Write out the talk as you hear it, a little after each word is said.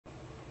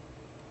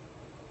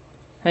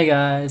Hey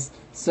guys,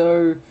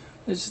 we're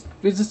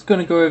just going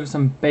to go over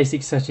some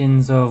basic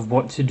settings of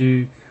what to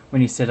do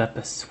when you set up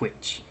a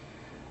switch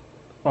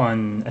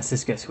on a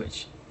Cisco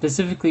switch,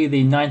 specifically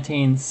the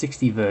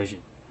 1960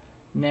 version.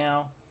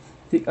 Now,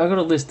 I've got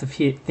a list of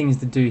things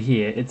to do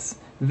here.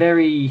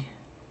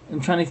 I'm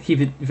trying to keep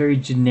it very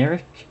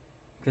generic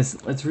because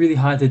it's really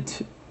hard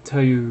to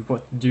tell you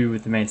what to do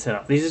with the main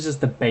setup. These are just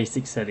the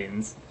basic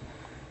settings.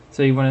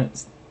 So you want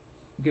to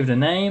give it a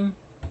name,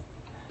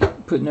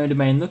 put no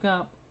domain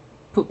lookup,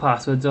 put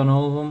passwords on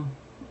all of them,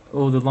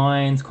 all the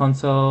lines,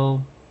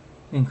 console,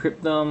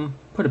 encrypt them,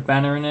 put a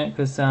banner in it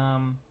because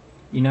banners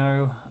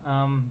will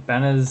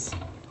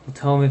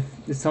tell them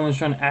if someone's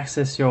trying to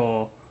access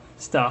your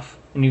stuff,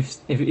 and if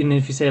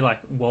you say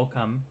like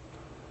welcome,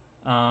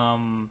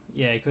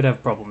 yeah, you could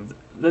have problems.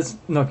 Let's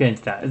not get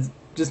into that.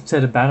 Just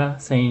set a banner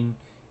saying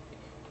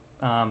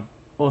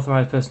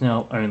authorized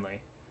personnel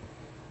only,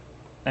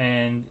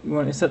 and you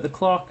want to set the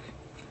clock.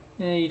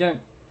 Yeah, you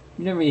don't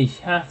really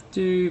have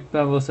to,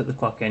 but we'll set the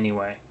clock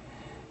anyway.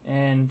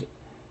 And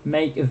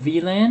make a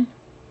VLAN.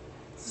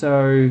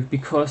 So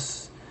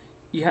because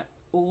you have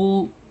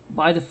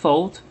by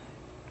default,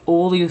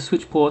 all your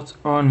switch ports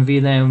are on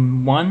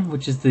VLAN 1,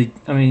 which is the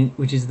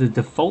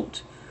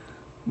default,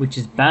 which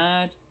is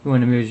bad. You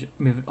want to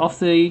move it off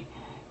the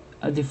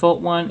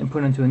default one and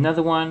put it into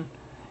another one,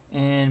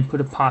 and put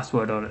a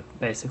password on it,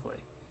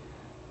 basically.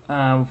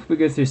 We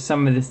go through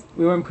some of this.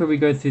 We won't probably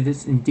go through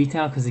this in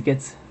detail because it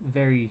gets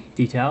very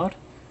detailed.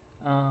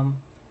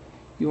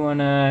 You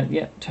want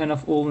to turn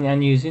off all the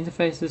unused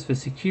interfaces for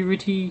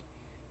security. You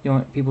don't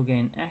want people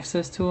getting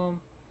access to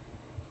them.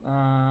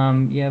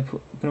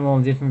 Put them all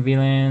in different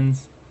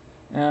VLANs.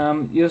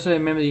 You also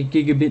remember your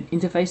gigabit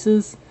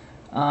interfaces.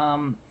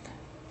 I'm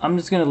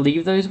just going to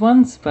leave those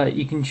ones, but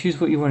you can choose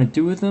what you want to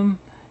do with them.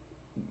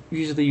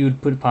 Usually you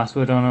would put a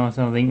password on them or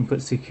something and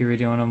put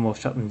security on them or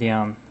shut them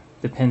down.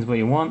 Depends what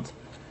you want.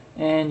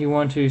 And you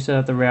want to set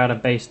up the router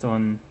based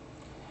on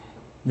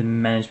the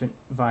management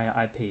via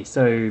IP.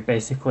 So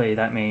basically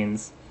that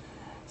means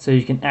so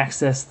you can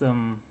access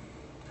them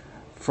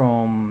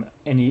from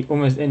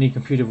almost any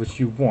computer which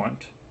you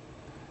want,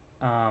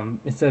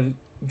 instead of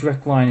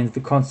direct line into the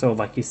console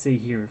like you see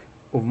here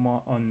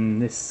on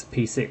this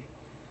PC.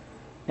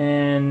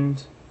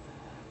 And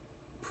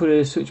put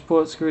a switch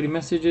port security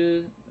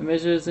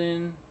measures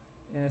in.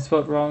 Yeah,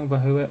 spelled wrong,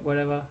 but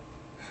whatever.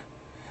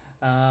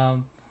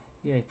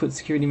 Put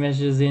security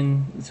measures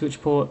in the switch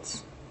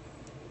ports.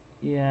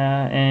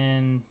 Yeah,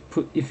 and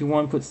if you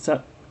want, put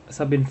sub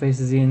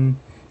interfaces in,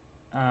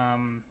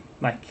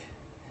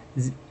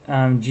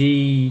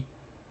 G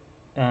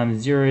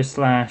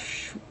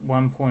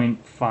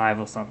 0/1.5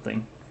 or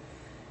something.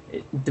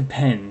 It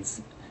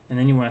depends, and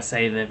then you want to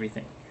save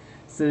everything.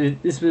 So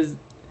this is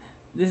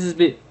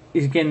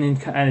getting in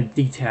kind of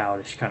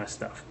detailed-ish kind of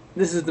stuff.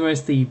 This is the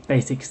mostly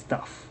basic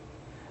stuff.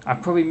 I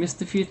probably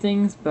missed a few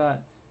things,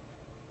 but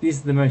this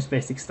is the most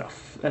basic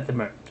stuff at the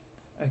moment.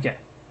 Okay,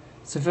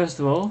 so first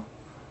of all,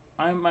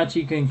 I'm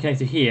actually going to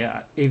connect it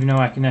here, even though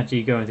I can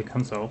actually go into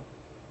console.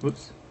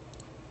 Whoops.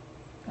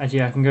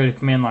 Actually, I can go to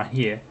command line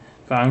here,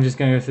 but I'm just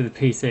going to go through the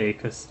PC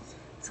because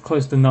it's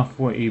close enough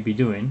for what you'll be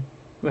doing.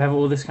 We'll have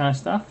all this kind of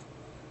stuff.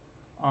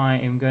 I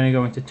am going to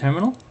go into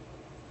terminal.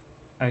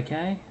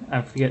 Okay,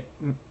 I forget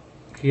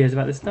cares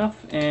about this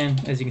stuff,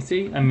 and as you can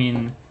see, I'm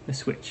in the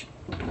switch.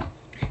 I'm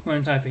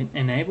going to type in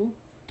enable.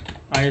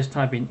 I just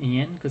type in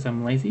en because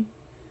I'm lazy,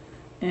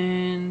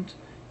 and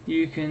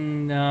you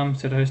can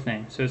set a host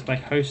name. So it's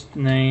like host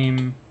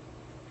name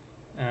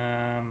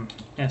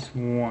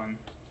S1.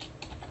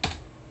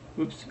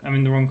 Oops, I'm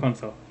in the wrong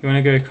console. You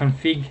want to go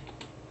config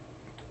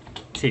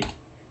T.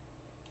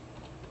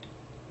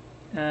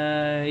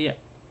 Yeah.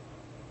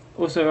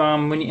 Also,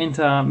 when you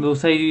enter, we'll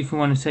say if you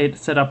want to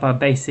set up a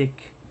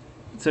basic.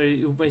 So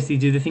it will basically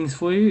do the things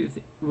for you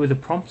with a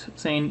prompt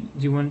saying,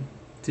 "Do you want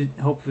to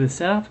help with the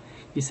setup?"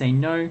 You say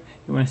no. You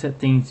want to set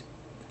things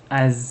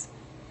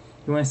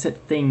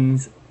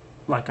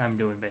like I'm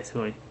doing,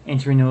 basically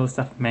entering all the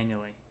stuff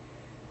manually.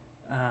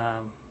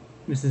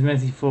 This is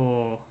mostly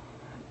for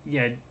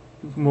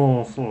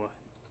more for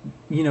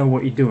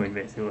what you're doing,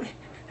 basically.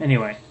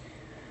 Anyway,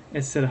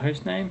 let's set a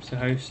host name. So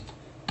host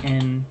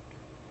n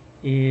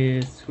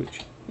is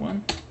switch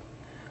 1.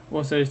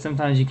 Also,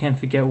 sometimes you can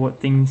forget what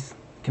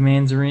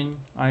commands are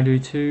in. I do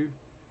too.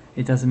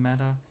 It doesn't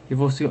matter.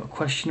 You've also got a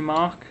question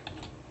mark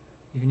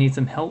if you need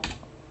some help,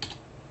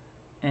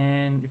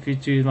 and if you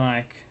do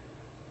like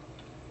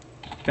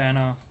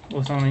banner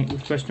or something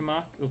with question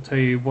mark, it'll tell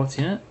you what's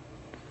in it.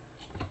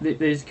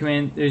 Those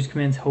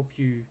commands help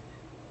you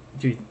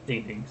do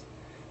things.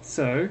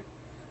 So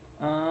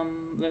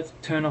let's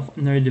turn off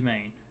no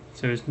domain.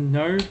 So it's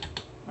no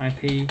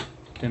IP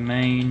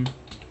domain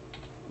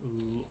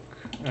look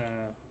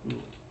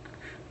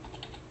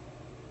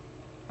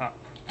up.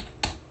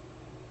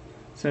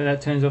 So that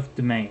turns off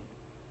domain.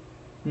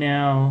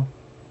 Now,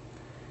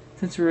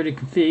 since we're already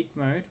config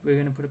mode, we're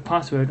going to put a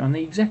password on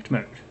the exact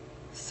mode.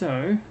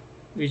 So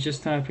we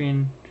just type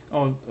in.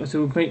 So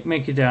we'll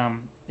make it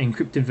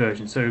encrypted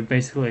version. So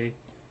basically,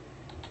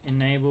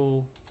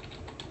 enable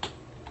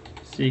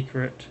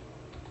secret,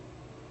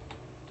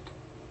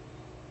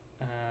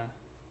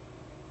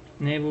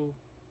 enable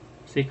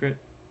secret,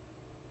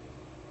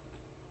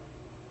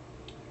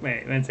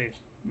 wait, one second.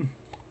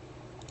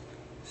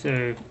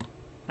 So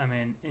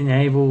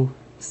enable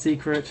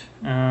secret,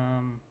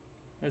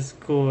 let's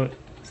call it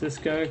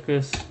Cisco,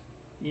 because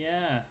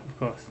yeah, of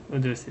course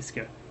we'll do a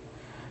Cisco.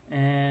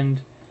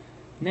 And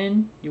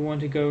then you want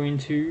to go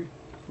into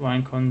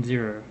line con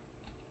 0.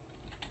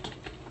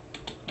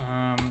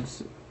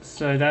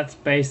 So that's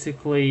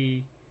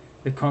basically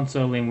the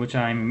console in which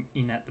I'm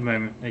in at the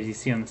moment, as you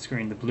see on the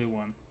screen, the blue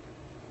one,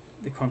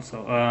 the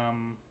console.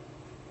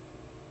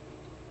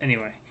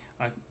 Anyway,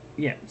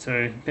 yeah,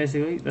 so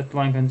basically that's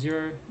line con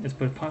 0. Let's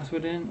put a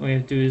password in. All you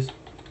have to do is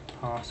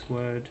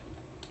password.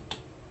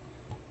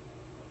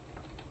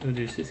 We'll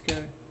do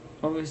Cisco,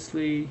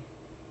 obviously.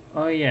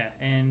 Oh yeah,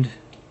 and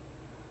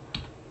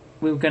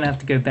we're gonna have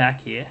to go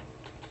back here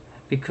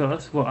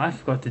because what I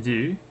forgot to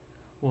do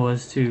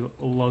was to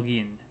log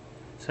in.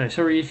 So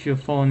sorry if you're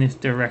following this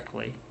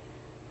directly.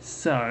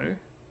 So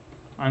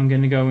I'm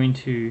going to go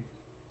into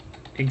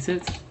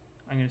exit.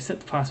 I'm going to set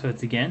the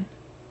passwords again.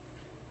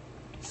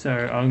 So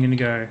I'm going to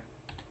go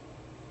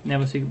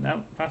never secret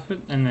that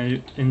password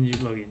and then you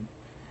log in.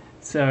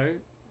 So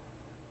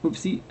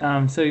whoopsie.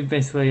 So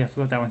basically I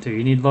forgot that one too.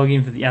 You need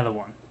login for the other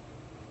one.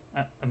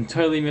 I'm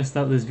totally messed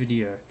up this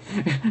video.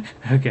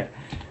 Okay.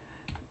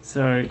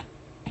 So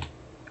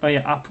oh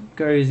yeah, up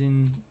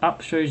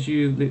shows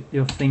you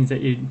your things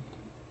that you,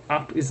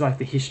 up is like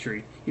the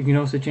history. You can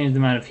also change the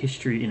amount of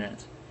history in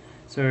it.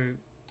 So you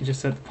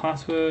just set the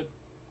password,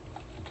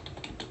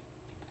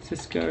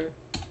 Cisco,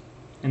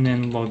 and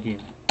then log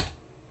in.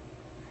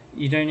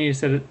 You don't need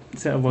to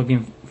set a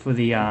login for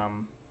the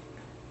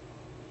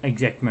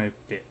exec mode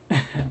bit.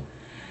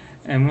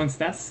 And once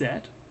that's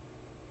set,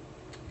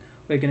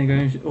 we're going to go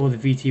into all the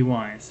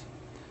VTYs.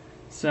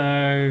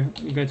 So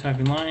we go type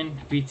in line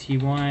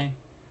VTY.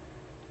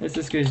 Let's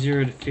just go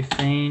 0 to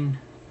 15.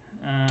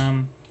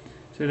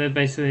 So they're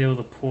basically all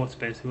the ports,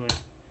 basically.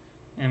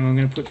 And we're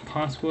going to put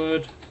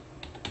password,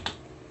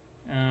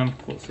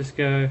 port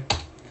Cisco.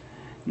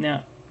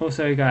 Now,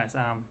 also, guys,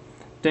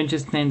 don't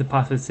just name the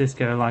password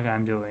Cisco like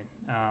I'm doing.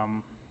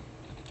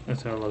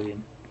 Also,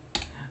 login.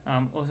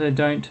 Also,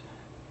 don't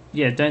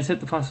set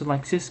the password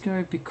like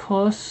Cisco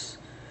because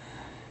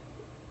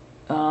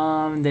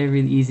they're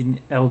really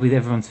easy. That will be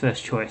everyone's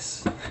first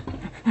choice,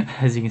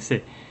 as you can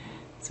see.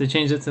 So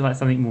change it to like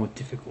something more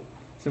difficult.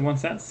 So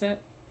once that's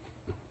set,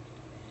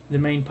 the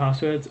main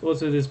passwords.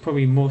 Also, there's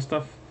probably more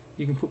stuff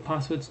you can put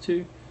passwords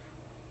to,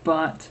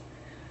 but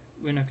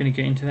we're not going to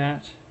get into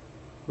that.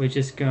 We're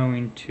just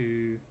going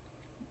to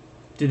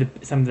do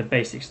some of the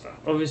basic stuff.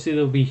 Obviously,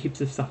 there'll be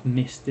heaps of stuff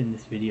missed in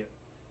this video,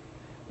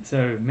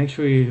 so make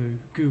sure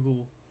you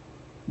Google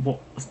what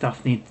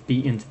stuff needs to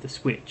be into the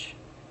switch.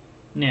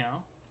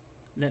 Now,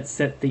 let's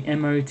set the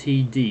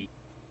motd.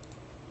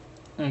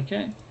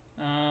 Okay.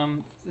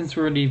 Since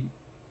we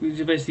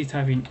just basically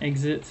type in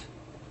exit.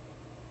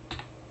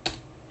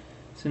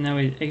 So now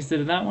we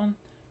exited that one.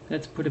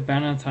 Let's put a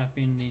banner, type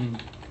in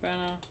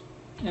banner,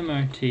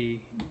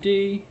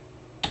 motd,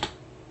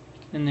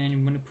 and then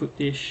I'm going to put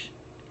this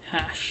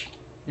hash.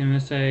 Then I'm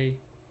going to say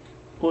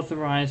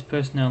authorized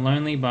personnel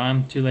only, but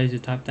I'm too lazy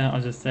to type that.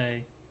 I'll just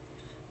say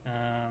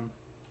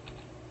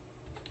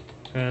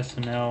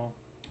personnel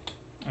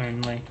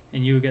only,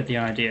 and you will get the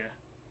idea.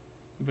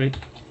 But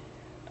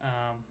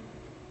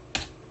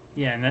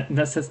yeah, and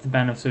that sets the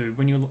banner. So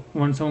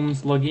when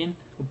someone's log in,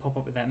 it'll pop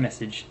up with that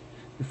message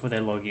before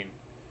they log in.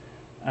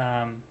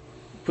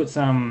 Put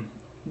some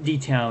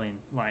detail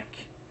in,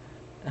 like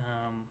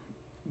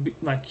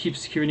keep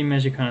security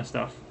measure kind of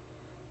stuff.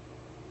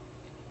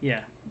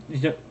 Yeah, you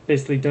don't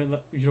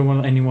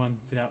want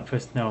anyone without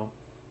personnel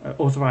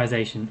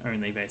authorization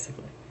only,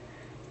 basically.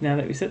 Now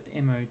that we set the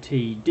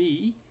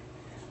motd,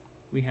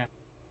 we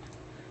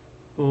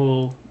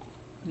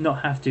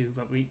not have to,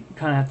 but we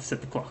kind of have to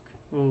set the clock.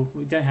 Well,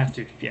 we don't have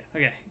to. Yeah.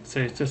 Okay.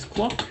 So it's just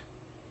clock.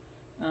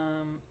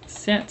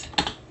 Set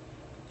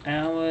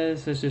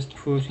hours. Let's just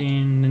put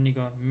in. Then you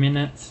got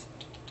minutes.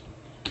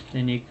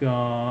 Then you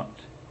got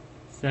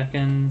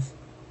seconds.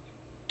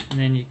 And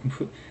then you can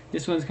put.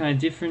 This one's kind of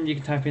different. You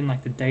can type in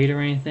like the date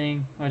or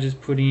anything. I just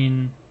put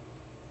in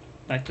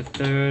like the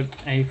 3rd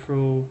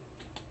April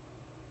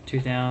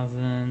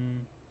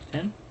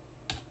 2010.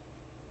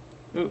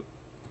 Oh,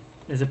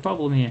 there's a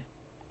problem here.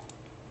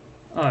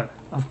 Oh,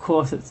 of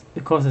course it's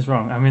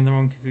wrong. I'm in the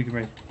wrong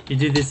configuration. You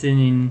do this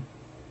in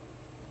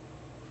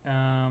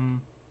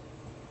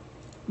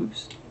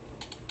oops.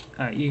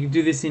 You can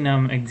do this in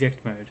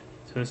exec mode.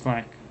 So it's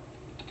like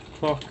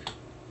clock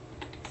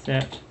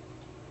set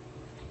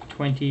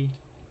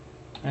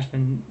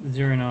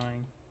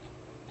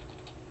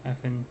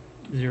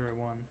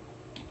 20-09-01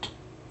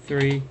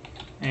 3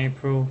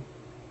 April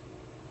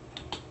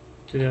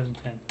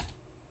 2010.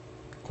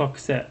 Clock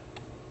set.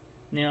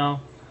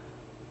 Now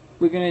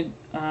we're gonna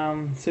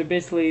so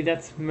basically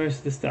that's most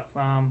of the stuff.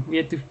 We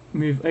have to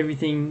move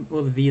everything,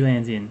 all the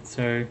VLANs in.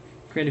 So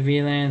create a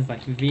VLAN,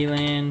 like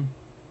VLAN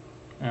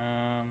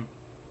 10.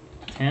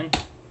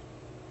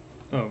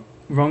 Oh,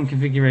 wrong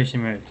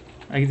configuration mode.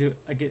 I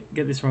get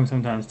this wrong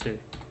sometimes too.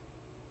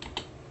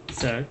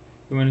 So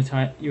you want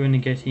to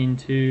get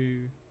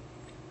into,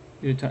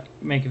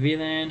 make a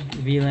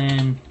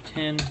VLAN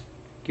 10,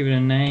 give it a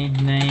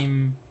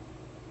name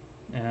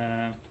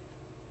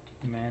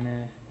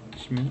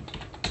management,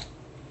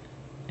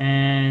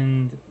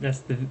 and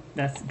that's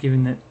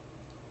given it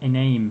a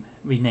name.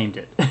 We named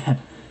it,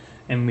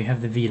 and we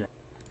have the VLAN.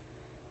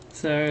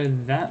 So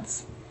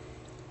that's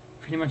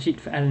pretty much it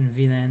for adding a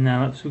VLAN.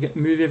 Now let's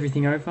move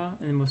everything over,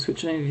 and then we'll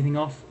switch everything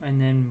off,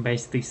 and then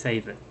basically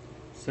save it.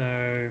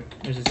 So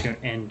let's just go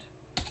end.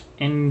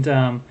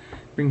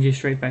 Brings you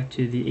straight back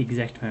to the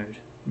exact mode.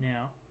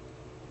 Now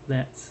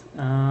let's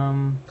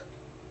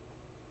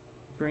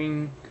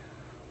bring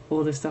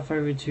all the stuff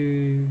over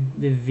to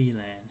the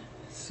VLAN.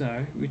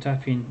 So we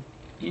type in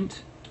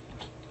int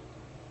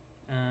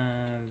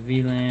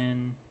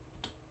VLAN.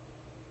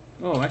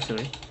 Oh,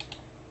 actually,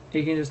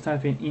 you can just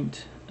type in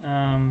int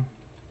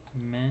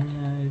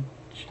management.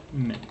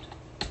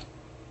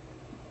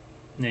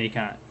 No, you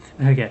can't.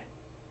 Okay.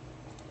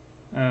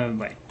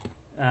 Wait.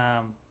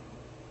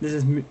 This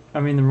is,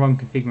 I'm in the wrong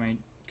config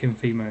mode.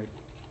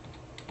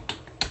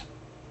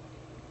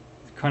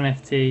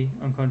 Conft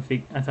on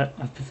config. I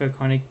prefer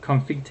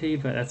config T,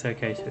 but that's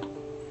okay too.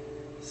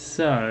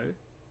 So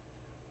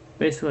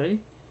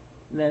basically,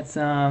 let's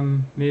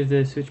move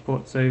the switch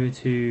ports over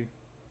to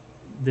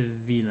the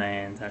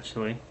VLANs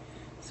actually.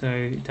 So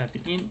you type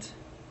in int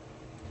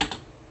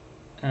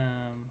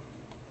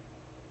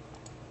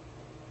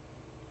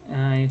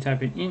you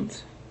type in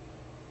int,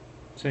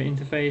 so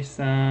interface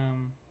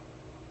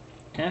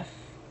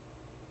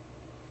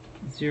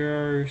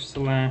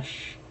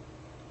f0/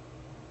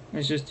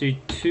 let's just do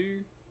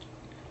 2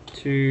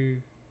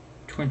 to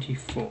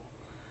 24.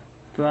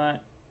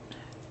 But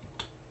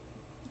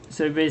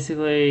so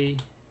basically,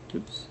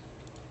 oops,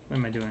 what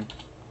am I doing?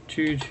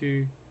 2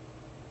 to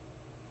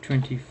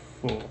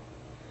 24.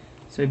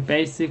 So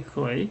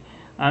basically,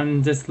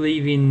 I'm just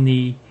leaving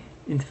the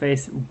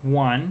interface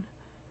 1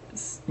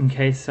 in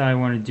case I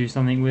want to do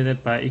something with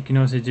it, but you can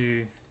also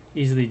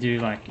easily do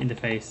like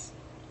interface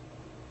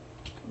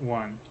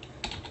 1.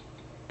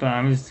 But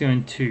I'm just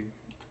doing 2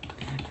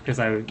 because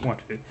I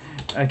want to.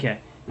 Okay,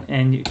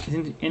 and you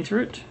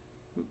enter it.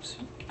 Oops,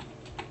 you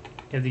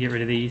have to get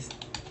rid of these.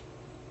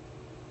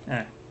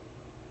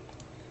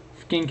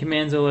 Freaking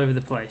commands all over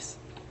the place.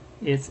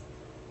 It's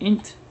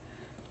int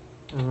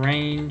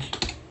range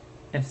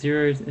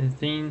f0 to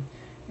 13,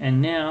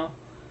 and now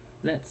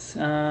let's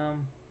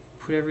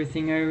put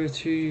everything over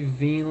to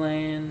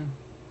VLAN,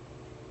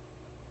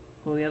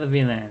 all the other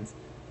VLANs.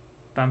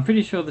 But I'm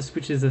pretty sure the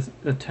switches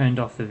are turned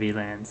off the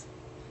VLANs.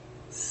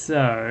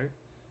 So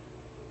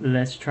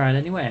let's try it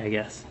anyway, I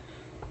guess.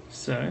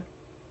 So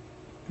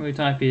what we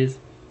type is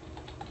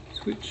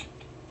switch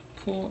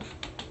port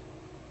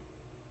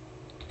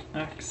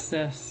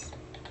access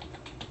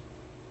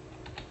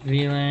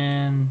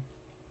VLAN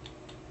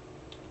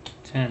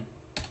 10.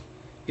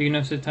 You can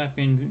also type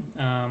in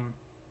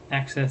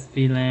access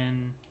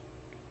VLAN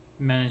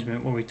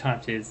management. What we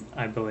typed is,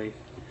 I believe.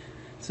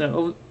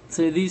 So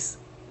these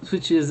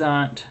switches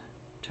aren't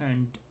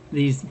turned,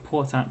 these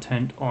ports aren't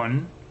turned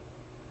on.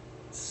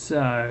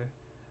 So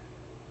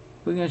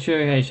we're going to show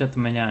you how you shut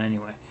them down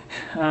anyway.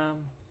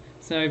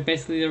 So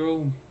basically they're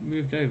all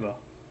moved over.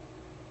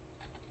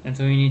 That's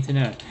all you need to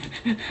know.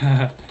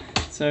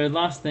 So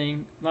last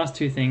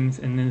two things,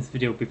 and then this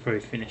video will be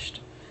probably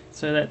finished.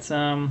 So let's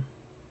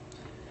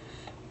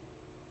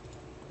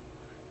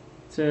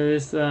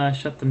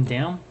shut them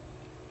down.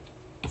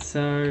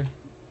 So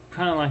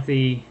kind of like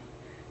the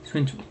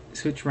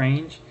switch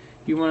range,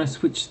 you want to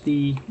switch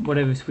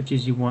whatever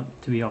switches you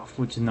want to be off,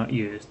 which is not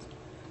used.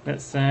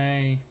 Let's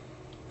say,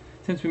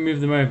 since we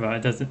move them over,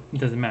 it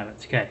doesn't matter.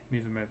 It's okay,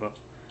 move them over.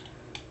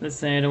 Let's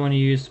say I don't want to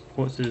use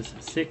ports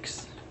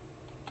 6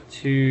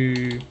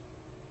 to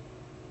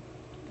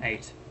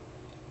 8.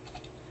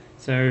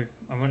 So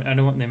I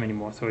don't want them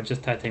anymore. So I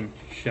just type in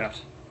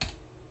shut.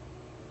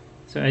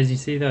 So as you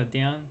see, they're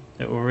down.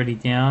 They're already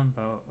down,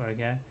 but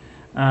okay.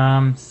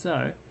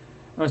 So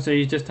also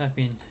you just type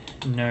in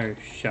no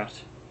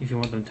shut if you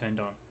want them turned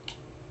on.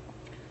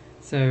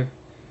 So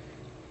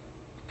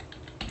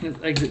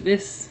let's exit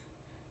this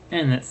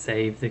and let's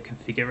save the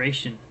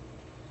configuration.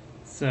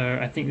 So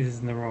I think this is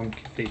in the wrong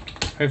config.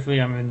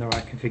 Hopefully I'm in the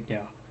right config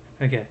now.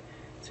 Okay,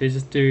 so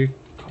just do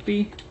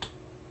copy,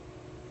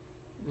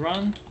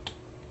 run,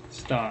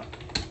 start,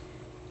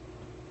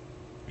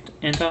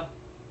 enter.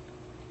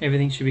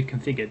 Everything should be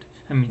configured,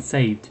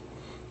 saved.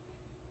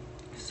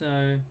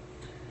 So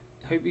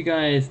I hope you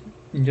guys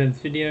enjoyed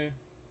this video.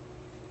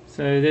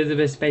 So there's the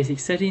basic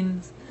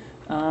settings.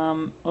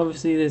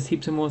 Obviously there's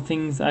heaps of more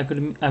things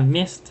I've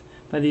missed,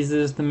 but these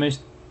are just the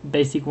most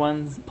basic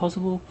ones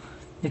possible.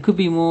 There could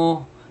be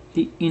more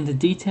into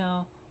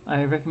detail.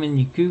 I recommend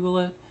you Google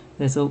it.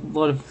 There's a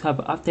lot of type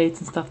of updates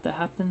and stuff that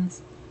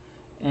happens,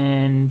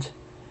 and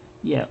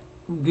yeah,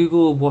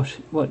 Google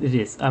what it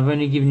is. I've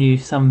only given you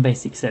some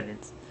basic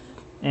settings,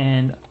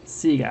 and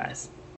see you guys.